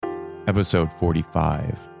Episode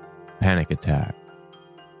 45, Panic Attack.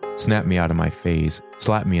 Snap me out of my phase,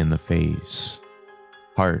 slap me in the face.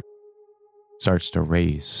 Heart starts to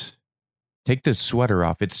race. Take this sweater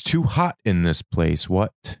off, it's too hot in this place.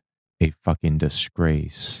 What a fucking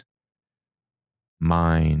disgrace.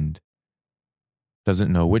 Mind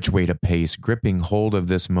doesn't know which way to pace, gripping hold of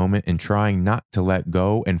this moment and trying not to let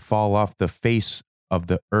go and fall off the face of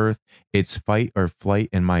the earth. It's fight or flight,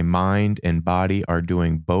 and my mind and body are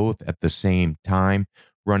doing both at the same time,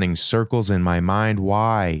 running circles in my mind.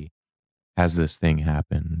 Why has this thing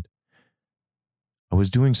happened? I was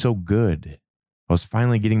doing so good. I was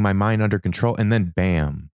finally getting my mind under control, and then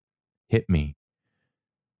bam, hit me.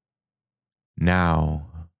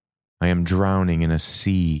 Now I am drowning in a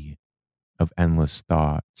sea of endless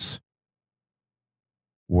thoughts.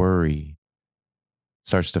 Worry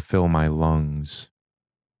starts to fill my lungs.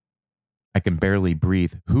 I can barely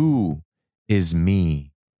breathe. Who is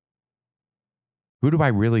me? Who do I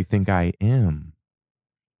really think I am?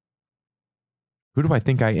 Who do I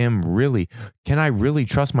think I am really? Can I really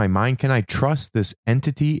trust my mind? Can I trust this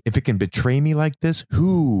entity if it can betray me like this?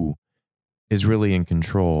 Who is really in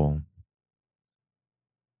control?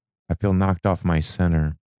 I feel knocked off my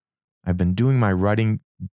center. I've been doing my writing,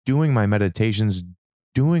 doing my meditations,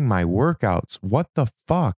 doing my workouts. What the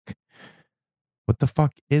fuck? What the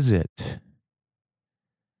fuck is it?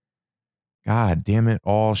 God damn it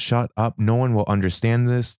all. Shut up. No one will understand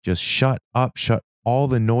this. Just shut up. Shut all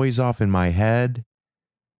the noise off in my head.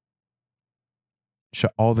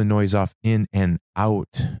 Shut all the noise off in and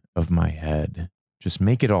out of my head. Just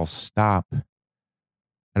make it all stop.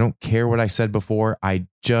 I don't care what I said before. I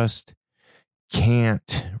just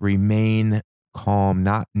can't remain calm.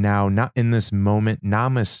 Not now, not in this moment.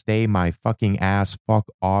 Namaste my fucking ass. Fuck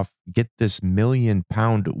off. Get this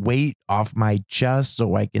 1,000,000-pound weight off my chest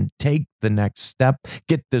so I can take the next step.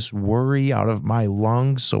 Get this worry out of my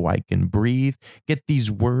lungs so I can breathe. Get these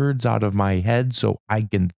words out of my head so I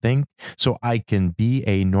can think, so I can be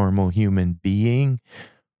a normal human being.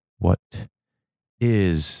 What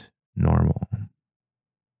is normal?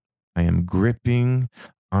 I am gripping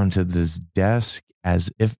onto this desk as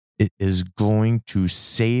if it is going to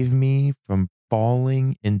save me from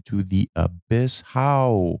falling into the abyss.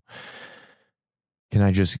 How can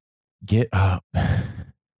I just get up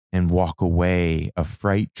and walk away? A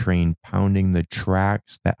freight train pounding the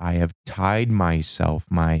tracks that I have tied myself,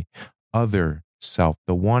 my other self,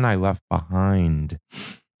 the one I left behind,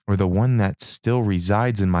 or the one that still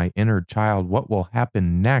resides in my inner child. What will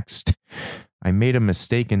happen next? I made a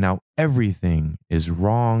mistake and now everything is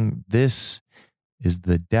wrong. This is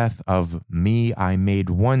the death of me. I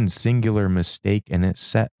made one singular mistake and it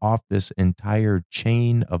set off this entire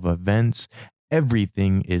chain of events.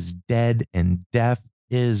 Everything is dead and death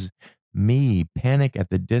is me. Panic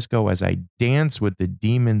at the Disco as I dance with the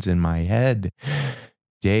demons in my head.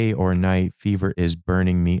 Day or night, fever is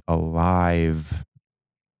burning me alive.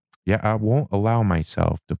 Yeah, I won't allow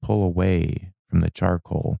myself to pull away from the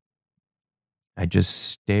charcoal. I just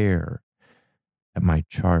stare at my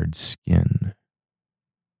charred skin.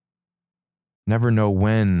 Never know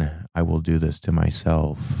when I will do this to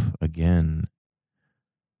myself again.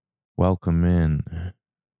 Welcome in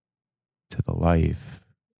to the life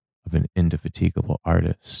of an indefatigable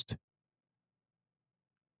artist.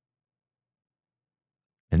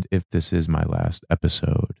 And if this is my last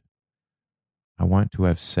episode, I want to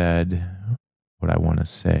have said what I want to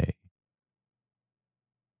say.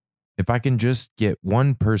 If I can just get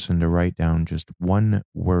one person to write down just one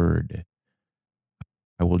word,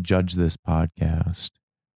 I will judge this podcast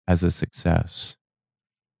as a success.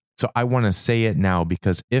 So I want to say it now,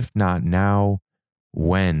 because if not now,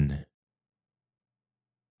 when?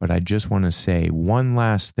 But I just want to say one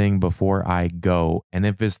last thing before I go. And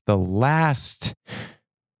if it's the last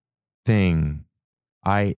thing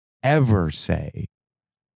I ever say,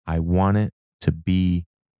 I want it to be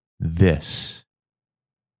this.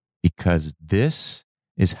 Because this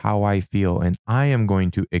is how I feel, and I am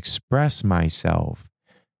going to express myself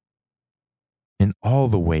in all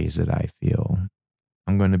the ways that I feel.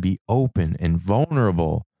 I'm going to be open and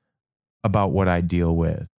vulnerable about what I deal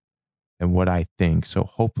with and what I think. So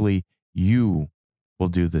hopefully you will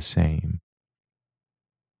do the same.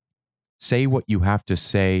 Say what you have to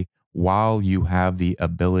say while you have the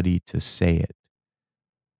ability to say it.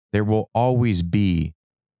 There will always be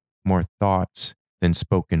more thoughts than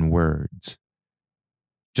spoken words,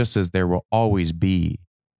 just as there will always be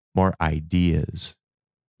more ideas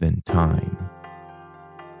than time.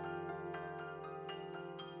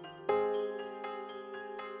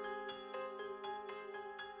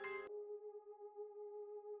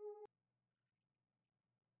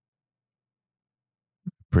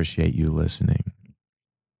 appreciate you listening.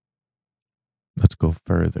 Let's go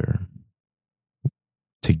further.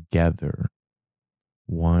 Together,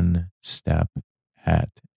 one step at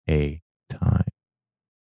a